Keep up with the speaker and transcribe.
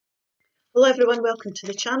Hello everyone, welcome to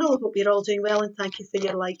the channel. I hope you're all doing well and thank you for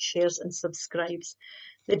your likes, shares and subscribes.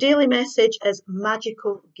 The daily message is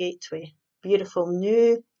Magical Gateway. Beautiful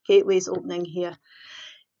new gateways opening here.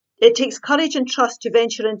 It takes courage and trust to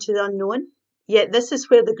venture into the unknown, yet this is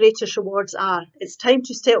where the greatest rewards are. It's time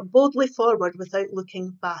to step boldly forward without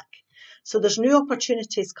looking back. So there's new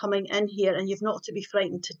opportunities coming in here and you've not to be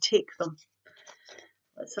frightened to take them.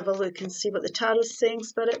 Let's have a look and see what the tarot is saying.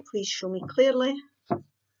 Spirit, please show me clearly.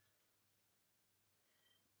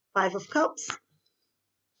 Five of Cups,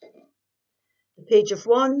 the Page of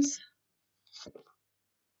Wands,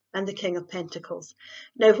 and the King of Pentacles.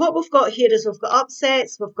 Now what we've got here is we've got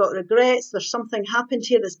upsets, we've got regrets, there's something happened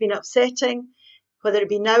here that's been upsetting, whether it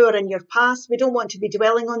be now or in your past. We don't want to be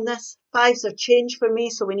dwelling on this. Fives are change for me,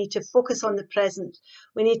 so we need to focus on the present.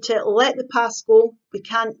 We need to let the past go. We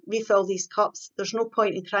can't refill these cups. There's no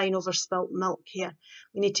point in crying over spilt milk here.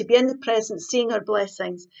 We need to be in the present, seeing our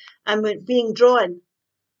blessings, and when being drawn,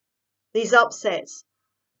 these upsets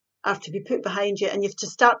are to be put behind you, and you have to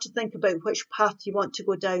start to think about which path you want to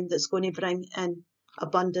go down that's going to bring in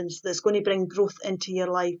abundance, that's going to bring growth into your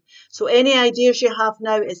life. So any ideas you have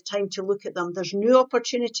now, it's time to look at them. There's new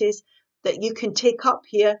opportunities that you can take up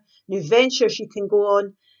here, new ventures you can go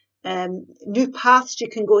on, new paths you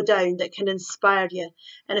can go down that can inspire you.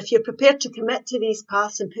 And if you're prepared to commit to these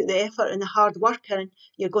paths and put the effort and the hard work in,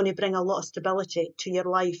 you're going to bring a lot of stability to your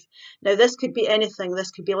life. Now this could be anything.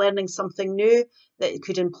 This could be learning something new that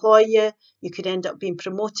could employ you. You could end up being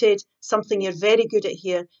promoted, something you're very good at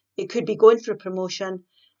here. It could be going for a promotion,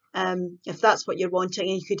 if that's what you're wanting,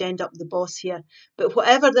 and you could end up the boss here. But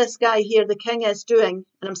whatever this guy here, the king, is doing,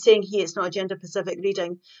 and I'm saying he, it's not a gender specific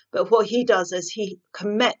reading, but what he does is he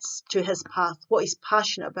commits to his path, what he's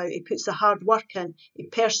passionate about. He puts the hard work in, he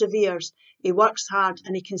perseveres, he works hard,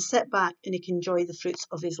 and he can sit back and he can enjoy the fruits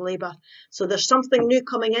of his labour. So there's something new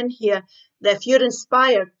coming in here, that if you're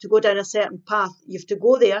inspired to go down a certain path, you have to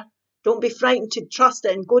go there. Don't be frightened to trust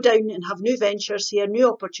it and go down and have new ventures here, new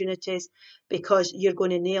opportunities, because you're going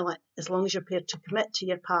to nail it as long as you're prepared to commit to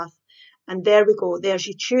your path. And there we go. There's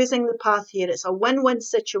you choosing the path here. It's a win-win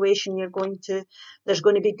situation there's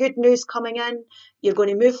going to be good news coming in. You're going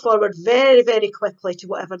to move forward very, very quickly to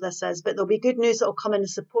whatever this is, but there'll be good news that will come in and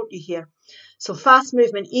support you here. So fast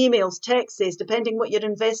movement, emails, texts, depending what you're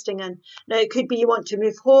investing in. Now it could be you want to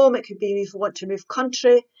move home. It could be you want to move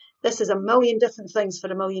country. This is a million different things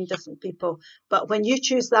for a million different people. But when you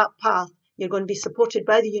choose that path, you're going to be supported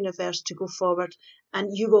by the universe to go forward,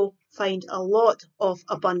 and you will find a lot of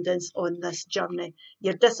abundance on this journey.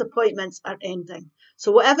 Your disappointments are ending.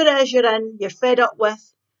 So whatever it is you're in, you're fed up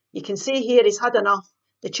with, you can see here he's had enough.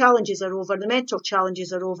 The challenges are over. The mental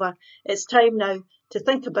challenges are over. It's time now to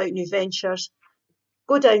think about new ventures.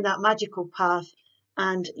 Go down that magical path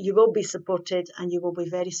and you will be supported and you will be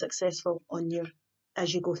very successful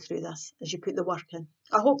as you go through this, as you put the work in.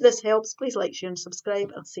 I hope this helps. Please like, share and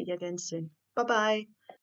subscribe. I'll see you again soon. Bye-bye.